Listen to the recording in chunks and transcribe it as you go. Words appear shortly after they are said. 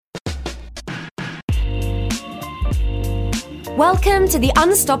Welcome to the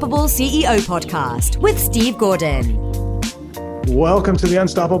Unstoppable CEO podcast with Steve Gordon. Welcome to the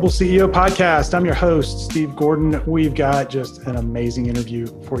Unstoppable CEO podcast. I'm your host, Steve Gordon. We've got just an amazing interview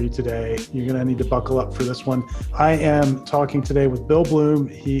for you today. You're going to need to buckle up for this one. I am talking today with Bill Bloom.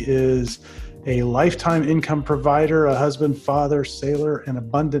 He is a lifetime income provider, a husband, father, sailor, and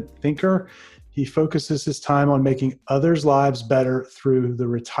abundant thinker. He focuses his time on making others' lives better through the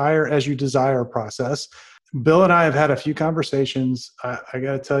Retire As You Desire process. Bill and I have had a few conversations. I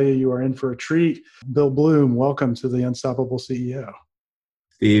got to tell you, you are in for a treat. Bill Bloom, welcome to the Unstoppable CEO.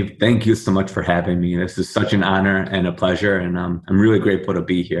 Steve, thank you so much for having me. This is such an honor and a pleasure, and I'm really grateful to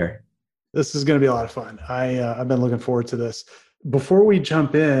be here. This is going to be a lot of fun. I've been looking forward to this. Before we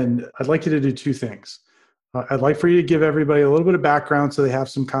jump in, I'd like you to do two things. I'd like for you to give everybody a little bit of background so they have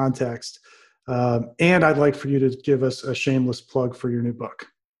some context. And I'd like for you to give us a shameless plug for your new book.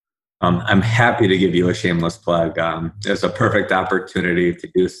 I'm happy to give you a shameless plug. It's a perfect opportunity to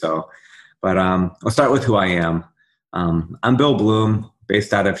do so. But I'll start with who I am. I'm Bill Bloom,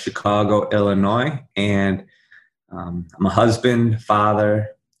 based out of Chicago, Illinois. And I'm a husband, father.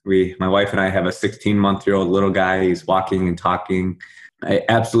 My wife and I have a 16-month-old little guy. He's walking and talking. I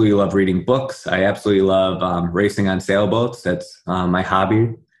absolutely love reading books. I absolutely love racing on sailboats. That's my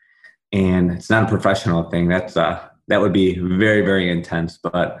hobby. And it's not a professional thing. That would be very, very intense.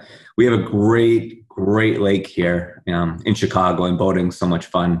 But we have a great lake here in Chicago, and boating's so much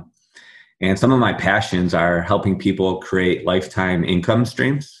fun. And some of my passions are helping people create lifetime income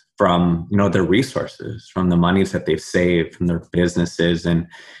streams from, their resources, from the monies that they've saved, from their businesses, and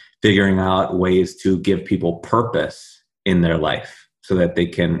figuring out ways to give people purpose in their life so that they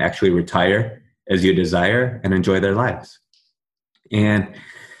can actually retire as you desire and enjoy their lives. And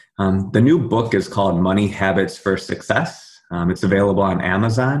the new book is called Money Habits for Success. It's available on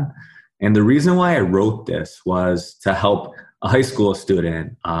Amazon. And the reason why I wrote this was to help a high school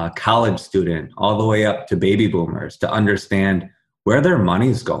student, a college student, all the way up to baby boomers to understand where their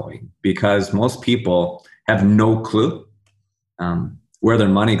money's going. Because most people have no clue where their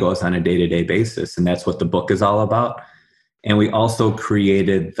money goes on a day-to-day basis. And that's what the book is all about. And we also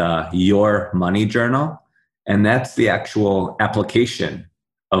created the Your Money Journal. And that's the actual application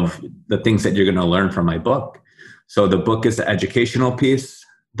of the things that you're going to learn from my book. So the book is the educational piece.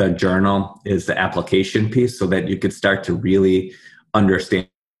 The journal is the application piece, so that you could start to really understand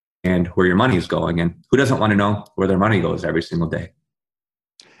where your money is going. And who doesn't want to know where their money goes every single day?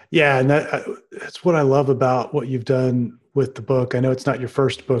 Yeah, and that's what I love about what you've done with the book. I know it's not your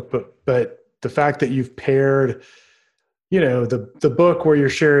first book, but the fact that you've paired, the book where you're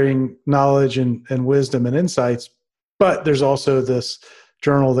sharing knowledge and wisdom and insights, but there's also this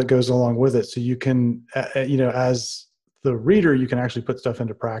journal that goes along with it. So you can, as the reader, you can actually put stuff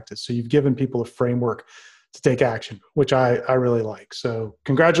into practice. So you've given people a framework to take action, which I really like. So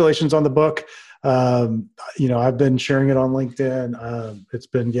congratulations on the book. I've been sharing it on LinkedIn. It's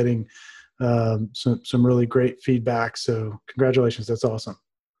been getting some really great feedback. So congratulations. That's awesome.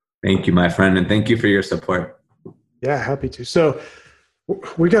 Thank you, my friend. And thank you for your support. Yeah, happy to. So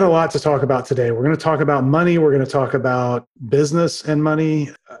we got a lot to talk about today. We're going to talk about money. We're going to talk about business and money.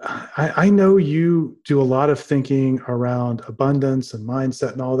 I know you do a lot of thinking around abundance and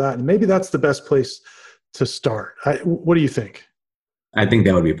mindset and all that. And maybe that's the best place to start. What do you think? I think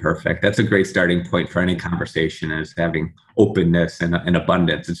that would be perfect. That's a great starting point for any conversation, is having openness and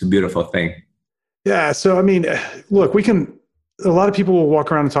abundance. It's a beautiful thing. Yeah. So, look, a lot of people will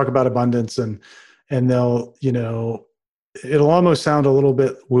walk around and talk about abundance and they'll, it'll almost sound a little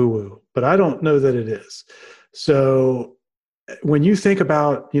bit woo-woo, but I don't know that it is. So when you think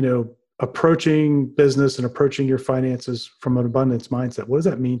about, approaching business and approaching your finances from an abundance mindset, what does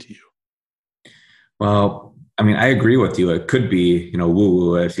that mean to you? Well, I agree with you. It could be,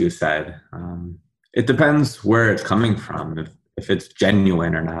 woo-woo, as you said. It depends where it's coming from, if it's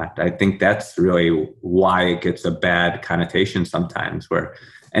genuine or not. I think that's really why it gets a bad connotation sometimes, where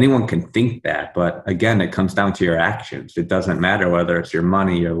anyone can think that, but again, it comes down to your actions. It doesn't matter whether it's your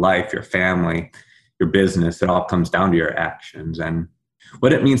money, your life, your family, your business. It all comes down to your actions. And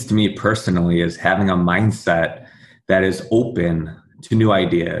what it means to me personally is having a mindset that is open to new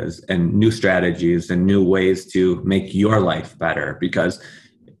ideas and new strategies and new ways to make your life better. Because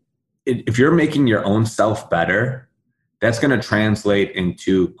if you're making your own self better, that's going to translate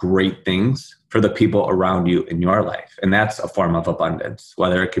into great things for the people around you in your life. And that's a form of abundance,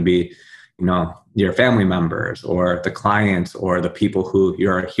 whether it could be, your family members or the clients or the people who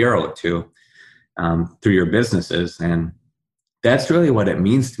you're a hero to through your businesses. And that's really what it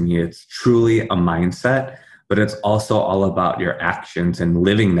means to me. It's truly a mindset but it's also all about your actions and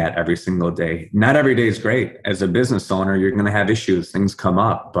living that every single day. Not every day is great. As a business owner, you're going to have issues, things come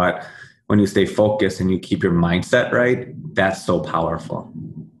up, but when you stay focused and you keep your mindset right, that's so powerful.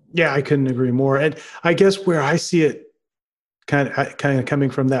 Yeah, I couldn't agree more. And I guess where I see it kind of coming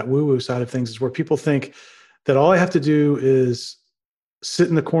from that woo-woo side of things is where people think that all I have to do is sit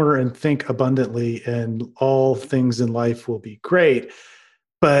in the corner and think abundantly and all things in life will be great.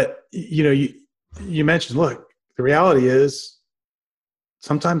 But, you mentioned, look, the reality is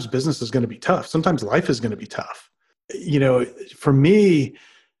sometimes business is going to be tough. Sometimes life is going to be tough. For me,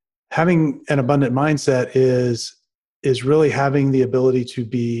 having an abundant mindset is really having the ability to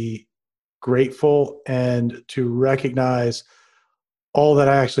be grateful and to recognize all that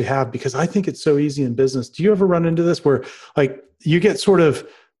I actually have, because I think it's so easy in business. Do you ever run into this where like you get sort of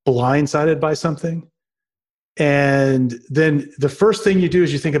blindsided by something and then the first thing you do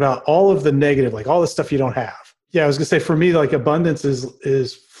is you think about all of the negative, like all the stuff you don't have? Yeah, I was gonna say for me, like abundance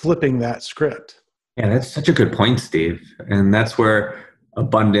is flipping that script. Yeah, that's such a good point, Steve. And that's where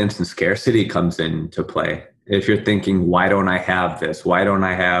abundance and scarcity comes into play. If you're thinking, why don't I have this? Why don't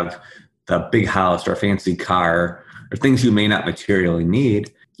I have the big house or fancy car or things you may not materially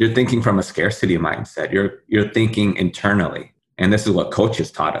need? You're thinking from a scarcity mindset. You're thinking internally. And this is what coaches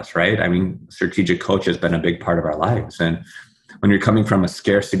taught us, right? I mean, strategic coach has been a big part of our lives. And when you're coming from a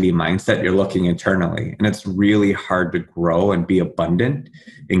scarcity mindset, you're looking internally. And it's really hard to grow and be abundant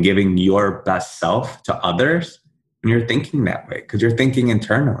and giving your best self to others when you're thinking that way, because you're thinking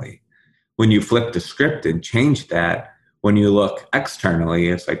internally. When you flip the script and change that, when you look externally,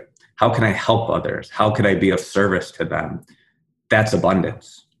 it's like, how can I help others? How could I be of service to them? That's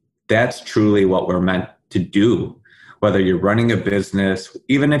abundance. That's truly what we're meant to do. Whether you're running a business,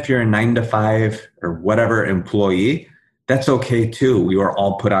 even if you're a 9-to-5 or whatever employee, that's okay too. We were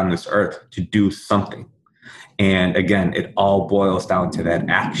all put on this earth to do something. And again, it all boils down to that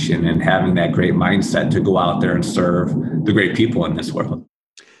action and having that great mindset to go out there and serve the great people in this world.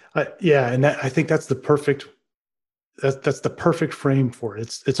 And I think that's the perfect frame for it.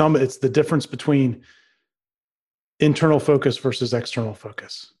 It's the difference between internal focus versus external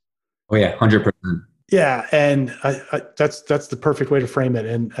focus. Oh yeah, 100%. Yeah, and that's the perfect way to frame it.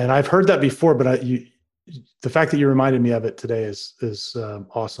 And I've heard that before, but the fact that you reminded me of it today is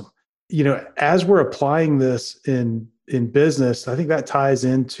awesome. As we're applying this in business, I think that ties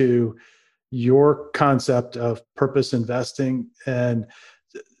into your concept of purpose investing. And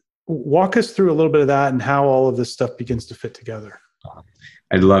walk us through a little bit of that and how all of this stuff begins to fit together.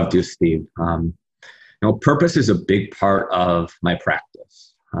 I'd love to, Steve. Purpose is a big part of my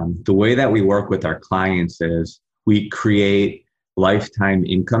practice. The way that we work with our clients is we create lifetime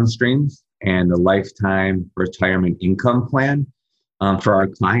income streams and a lifetime retirement income plan for our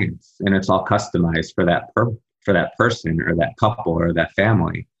clients. And it's all customized for that person or that couple or that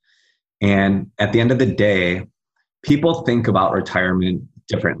family. And at the end of the day, people think about retirement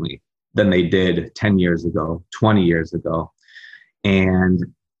differently than they did 10 years ago, 20 years ago. And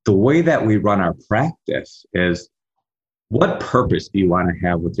the way that we run our practice is, what purpose do you want to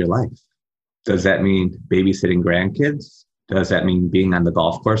have with your life? Does that mean babysitting grandkids? Does that mean being on the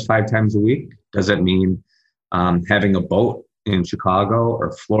golf course 5 times a week? Does it mean having a boat in Chicago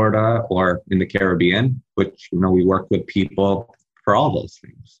or Florida or in the Caribbean, which, we work with people for all those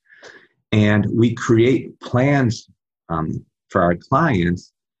things. And we create plans for our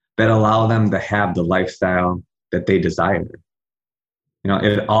clients that allow them to have the lifestyle that they desire.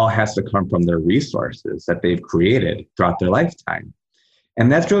 It all has to come from their resources that they've created throughout their lifetime.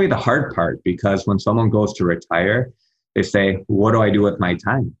 And that's really the hard part, because when someone goes to retire, they say, what do I do with my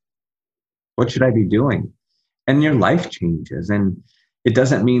time? What should I be doing? And your life changes. And it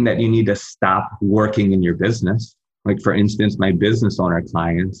doesn't mean that you need to stop working in your business. Like, for instance, my business owner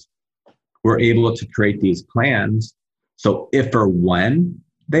clients were able to create these plans. So if or when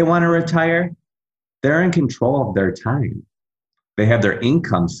they want to retire, they're in control of their time. They have their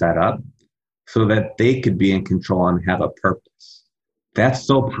income set up so that they could be in control and have a purpose. That's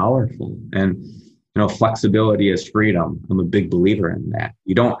so powerful. And, flexibility is freedom. I'm a big believer in that.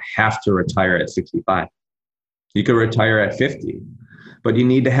 You don't have to retire at 65. You could retire at 50, but you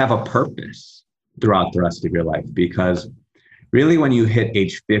need to have a purpose throughout the rest of your life, because really when you hit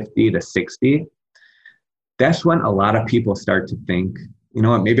age 50 to 60, that's when a lot of people start to think, you know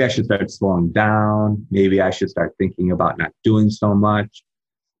what, maybe I should start slowing down. Maybe I should start thinking about not doing so much.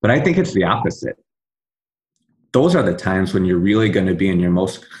 But I think it's the opposite. Those are the times when you're really going to be in your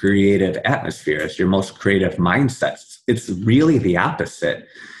most creative atmospheres, your most creative mindsets. It's really the opposite,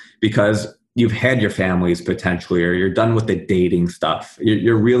 because you've had your families potentially, or you're done with the dating stuff.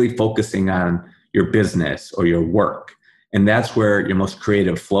 You're really focusing on your business or your work. And that's where your most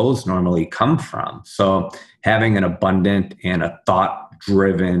creative flows normally come from. So having an abundant and a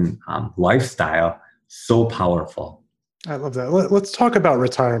thought-driven lifestyle, so powerful. I love that. Let's talk about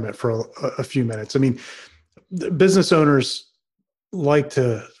retirement for a few minutes. I mean, business owners like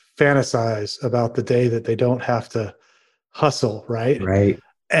to fantasize about the day that they don't have to hustle, right? Right.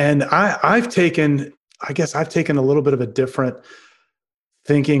 And I've taken a little bit of a different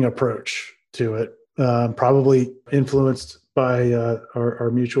thinking approach to it, probably influenced by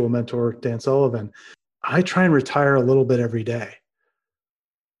our mutual mentor, Dan Sullivan. I try and retire a little bit every day.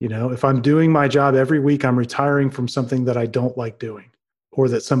 You know, if I'm doing my job every week, I'm retiring from something that I don't like doing or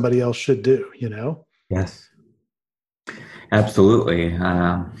that somebody else should do, you know? Yes, absolutely.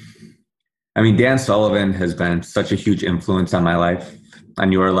 I mean, Dan Sullivan has been such a huge influence on my life,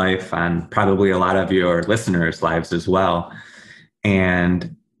 on your life, on probably a lot of your listeners' lives as well.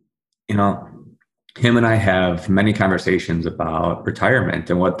 And, you know, him and I have many conversations about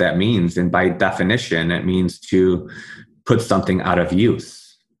retirement and what that means. And by definition, it means to put something out of use.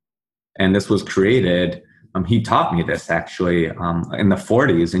 And this was created, he taught me this actually in the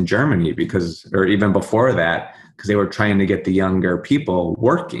 40s in Germany, or even before that, because they were trying to get the younger people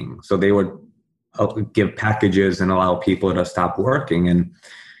working. So they would give packages and allow people to stop working, and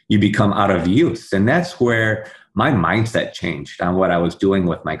you become out of use. And that's where my mindset changed on what I was doing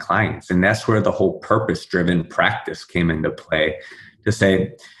with my clients. And that's where the whole purpose-driven practice came into play, to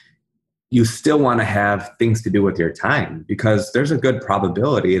say, you still want to have things to do with your time, because there's a good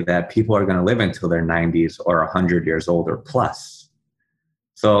probability that people are going to live until their 90s or 100 years old or plus.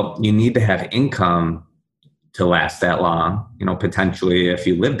 So you need to have income to last that long, you know, potentially if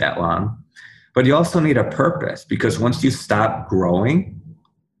you live that long. But you also need a purpose, because once you stop growing,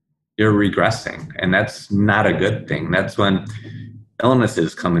 you're regressing. And that's not a good thing. That's when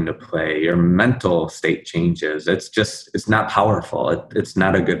illnesses come into play. Your mental state changes. It's not powerful. It's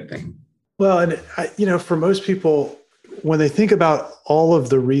not a good thing. Well, and for most people, when they think about all of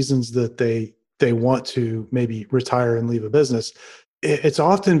the reasons that they want to maybe retire and leave a business, it's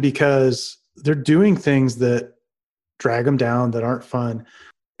often because they're doing things that drag them down, that aren't fun.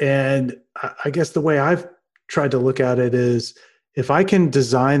 And I guess the way I've tried to look at it is, if I can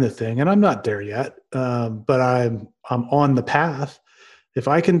design the thing, and I'm not there yet, but I'm on the path. If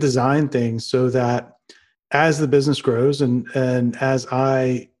I can design things so that as the business grows and as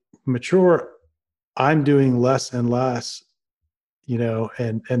I mature, I'm doing less and less,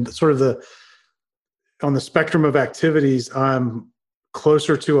 and sort of on the spectrum of activities, I'm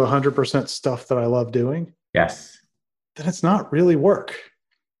closer to 100% stuff that I love doing. Yes. Then it's not really work.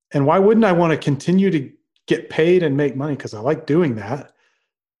 And why wouldn't I want to continue to get paid and make money? Because I like doing that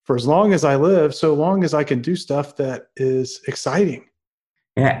for as long as I live, so long as I can do stuff that is exciting.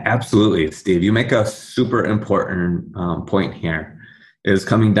 Yeah, absolutely, Steve. You make a super important point here. Is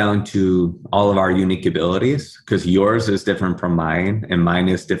coming down to all of our unique abilities, because yours is different from mine and mine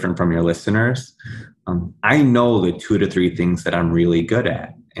is different from your listeners. I know the 2 to 3 things that I'm really good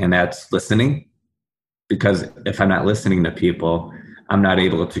at, and that's listening, because if I'm not listening to people, I'm not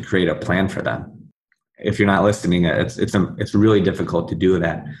able to create a plan for them. If you're not listening, it's really difficult to do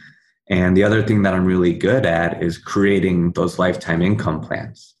that. And the other thing that I'm really good at is creating those lifetime income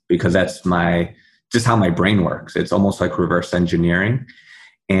plans, because that's just how my brain works. It's almost like reverse engineering.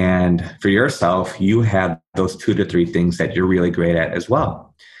 And for yourself, you have those 2 to 3 things that you're really great at as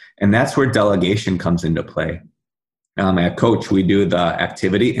well. And that's where delegation comes into play. At Coach, we do the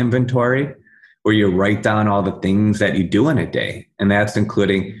activity inventory, where you write down all the things that you do in a day. And that's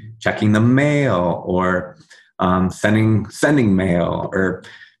including checking the mail or sending mail or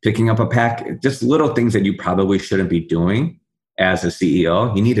picking up a pack, just little things that you probably shouldn't be doing as a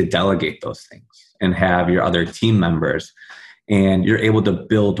CEO. You need to delegate those things and have your other team members. And you're able to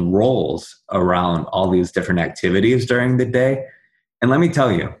build roles around all these different activities during the day. And let me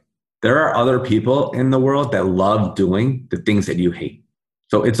tell you, there are other people in the world that love doing the things that you hate.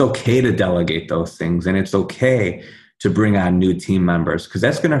 So it's okay to delegate those things, and it's okay to bring on new team members, because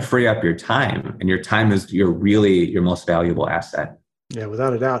that's going to free up your time, and your time is your most valuable asset. Yeah,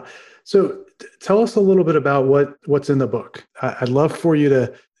 without a doubt. So tell us a little bit about what's in the book. I'd love for you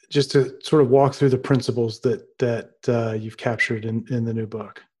to sort of walk through the principles that you've captured in the new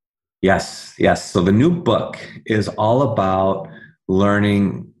book. Yes. So the new book is all about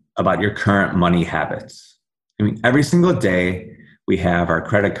learning about your current money habits. I mean, every single day we have our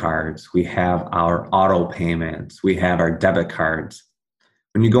credit cards, we have our auto payments, we have our debit cards.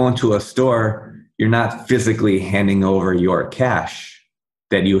 When you go into a store, you're not physically handing over your cash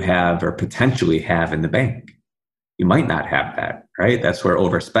that you have or potentially have in the bank. You might not have that, right? That's where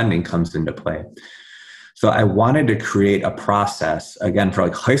overspending comes into play. So I wanted to create a process, again, for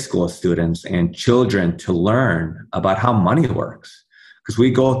like high school students and children to learn about how money works. Because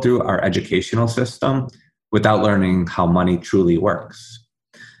we go through our educational system without learning how money truly works.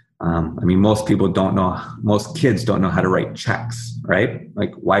 Most people don't know, most kids don't know how to write checks, right?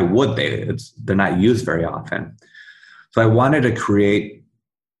 Like, why would they? They're not used very often. So I wanted to create,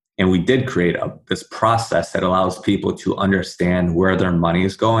 and we did create this process that allows people to understand where their money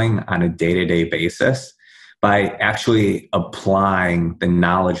is going on a day-to-day basis by actually applying the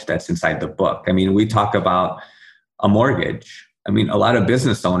knowledge that's inside the book. We talk about a mortgage. A lot of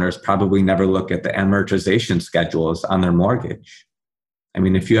business owners probably never look at the amortization schedules on their mortgage.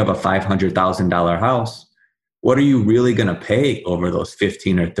 If you have a $500,000 house, what are you really going to pay over those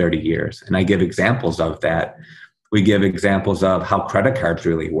 15 or 30 years? And I give examples of that. We give examples of how credit cards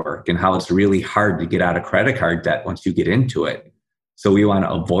really work and how it's really hard to get out of credit card debt once you get into it. So we want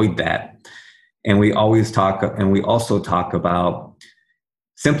to avoid that. And we also talk about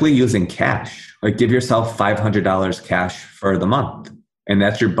simply using cash. Like, give yourself $500 cash for the month. And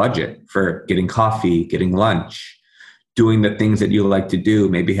that's your budget for getting coffee, getting lunch, doing the things that you like to do,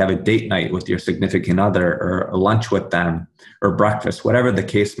 maybe have a date night with your significant other or a lunch with them or breakfast, whatever the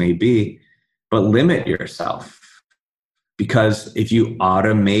case may be, but limit yourself. Because if you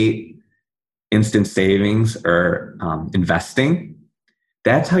automate instant savings or investing,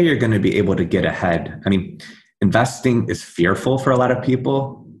 that's how you're going to be able to get ahead. Investing is fearful for a lot of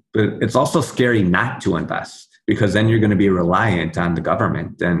people, but it's also scary not to invest because then you're going to be reliant on the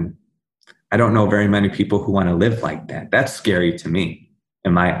government. And I don't know very many people who want to live like that. That's scary to me,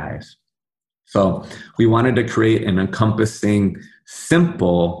 in my eyes. So we wanted to create an encompassing,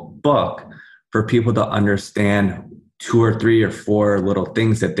 simple book for people to understand 2 or 3 or 4 little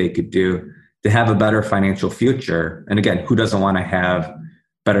things that they could do to have a better financial future. And again, who doesn't want to have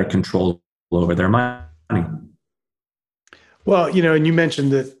better control over their money? Well, and you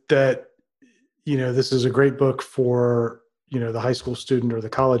mentioned that this is a great book for the high school student or the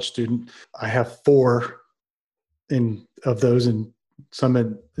college student. I have 4 of those, and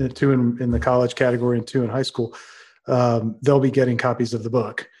some 2 in the college category and 2 in high school. They'll be getting copies of the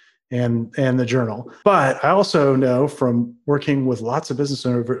book and the journal. But I also know from working with lots of business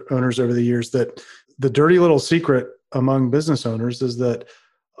owners over the years that the dirty little secret among business owners is that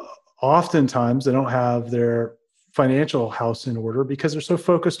oftentimes they don't have their financial house in order because they're so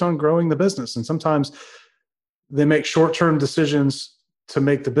focused on growing the business. And sometimes they make short-term decisions to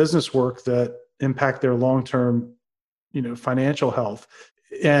make the business work that impact their long-term, financial health.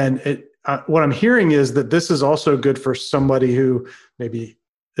 And what I'm hearing is that this is also good for somebody who maybe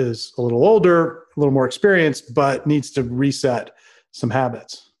is a little older, a little more experienced, but needs to reset some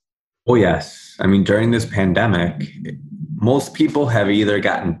habits. Oh, yes. During this pandemic, most people have either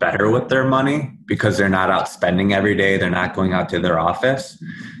gotten better with their money because they're not out spending every day. They're not going out to their office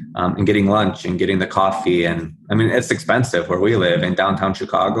and getting lunch and getting the coffee. And it's expensive where we live in downtown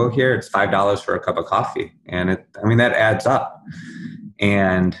Chicago here. It's $5 for a cup of coffee. And that adds up.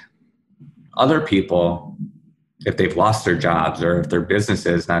 And other people, if they've lost their jobs or if their business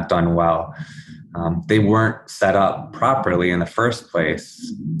is not done well, they weren't set up properly in the first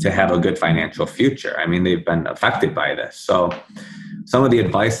place to have a good financial future. They've been affected by this. So some of the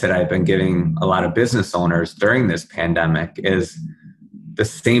advice that I've been giving a lot of business owners during this pandemic is the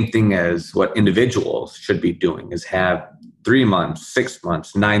same thing as what individuals should be doing, is have 3 months, 6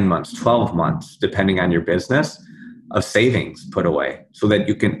 months, 9 months, 12 months, depending on your business, of savings put away so that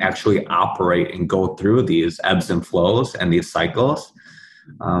you can actually operate and go through these ebbs and flows and these cycles.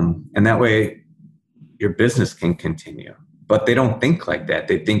 And that way your business can continue. But they don't think like that.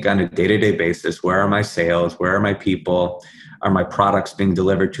 They think on a day-to-day basis, where are my sales? Where are my people? Are my products being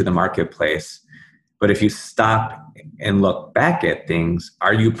delivered to the marketplace? But if you stop and look back at things,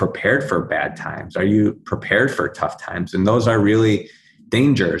 are you prepared for bad times? Are you prepared for tough times? And those are really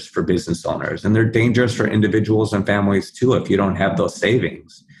dangers for business owners. And they're dangerous for individuals and families too if you don't have those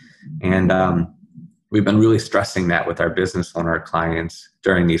savings. And we've been really stressing that with our business owner clients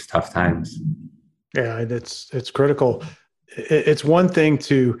during these tough times. Yeah, it's critical. It's one thing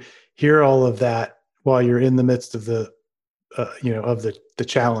to hear all of that while you're in the midst of the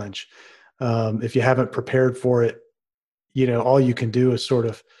challenge. If you haven't prepared for it, all you can do is sort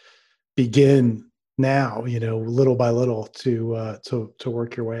of begin now, little by little to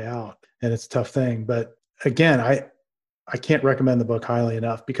work your way out. And it's a tough thing. But again, I can't recommend the book highly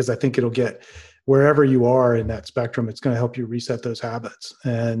enough because I think it'll get wherever you are in that spectrum. It's going to help you reset those habits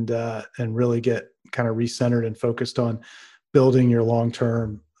and really get kind of recentered and focused on building your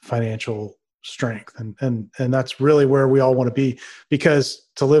long-term financial strength. And that's really where we all want to be, because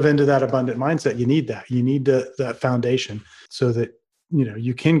to live into that abundant mindset, you need that. You need that foundation so that,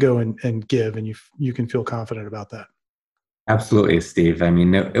 you can go and give, and you can feel confident about that. Absolutely, Steve. I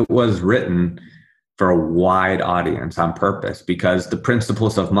mean, it was written for a wide audience on purpose, because the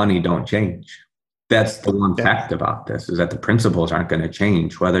principles of money don't change. That's the one fact about this, is that the principles aren't going to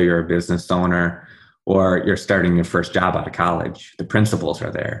change, whether you're a business owner or you're starting your first job out of college. The principles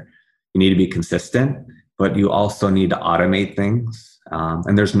are there. You need to be consistent, but you also need to automate things.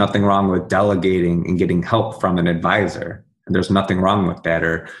 And there's nothing wrong with delegating and getting help from an advisor. And there's nothing wrong with that.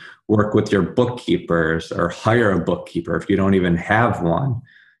 Or work with your bookkeepers, or hire a bookkeeper if you don't even have one,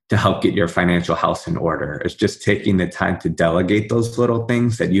 to help get your financial house in order. It's just taking the time to delegate those little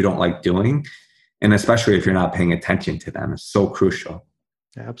things that you don't like doing. And especially if you're not paying attention to them, it's so crucial.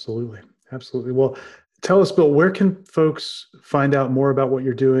 Absolutely. Absolutely. Well, tell us, Bill, where can folks find out more about what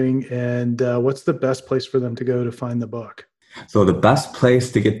you're doing, and what's the best place for them to go to find the book? So the best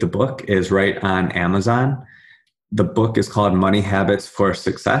place to get the book is right on Amazon. The book is called Money Habits for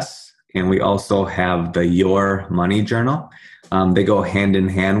Success. And we also have the Your Money Journal. They go hand in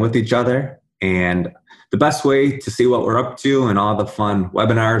hand with each other. And the best way to see what we're up to and all the fun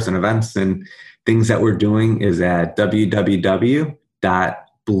webinars and events and things that we're doing is at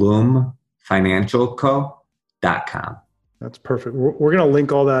www.bloomfinancialco.com. That's perfect. We're going to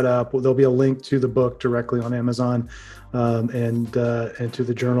link all that up. There'll be a link to the book directly on Amazon, and to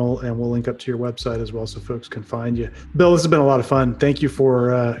the journal, and we'll link up to your website as well, so folks can find you. Bill, this has been a lot of fun. Thank you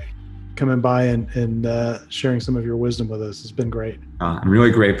for coming by and sharing some of your wisdom with us. It's been great. I'm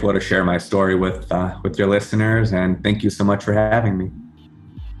really grateful to share my story with your listeners, and thank you so much for having me.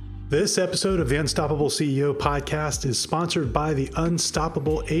 This episode of the Unstoppable CEO podcast is sponsored by the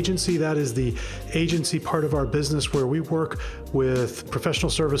Unstoppable Agency. That is the agency part of our business where we work with professional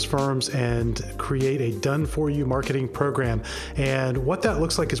service firms and create a done-for-you marketing program. And what that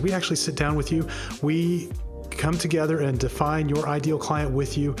looks like is we actually sit down with you. We come together and define your ideal client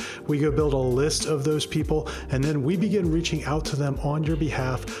with you. We go build a list of those people, and then we begin reaching out to them on your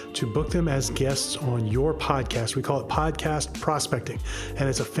behalf to book them as guests on your podcast. We call it podcast prospecting, and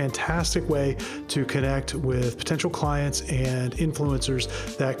it's a fantastic way to connect with potential clients and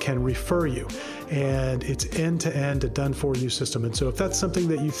influencers that can refer you. And it's end-to-end, a done-for-you system. And so if that's something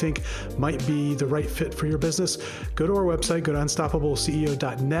that you think might be the right fit for your business, go to our website, go to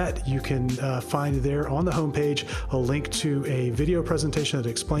unstoppableceo.net. You can find there on the homepage a link to a video presentation that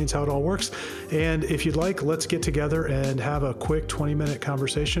explains how it all works. And if you'd like, let's get together and have a quick 20-minute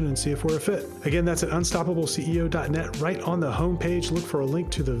conversation and see if we're a fit. Again, that's at unstoppableceo.net. Right on the homepage, look for a link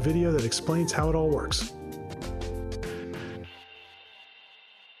to the video that explains how it all works.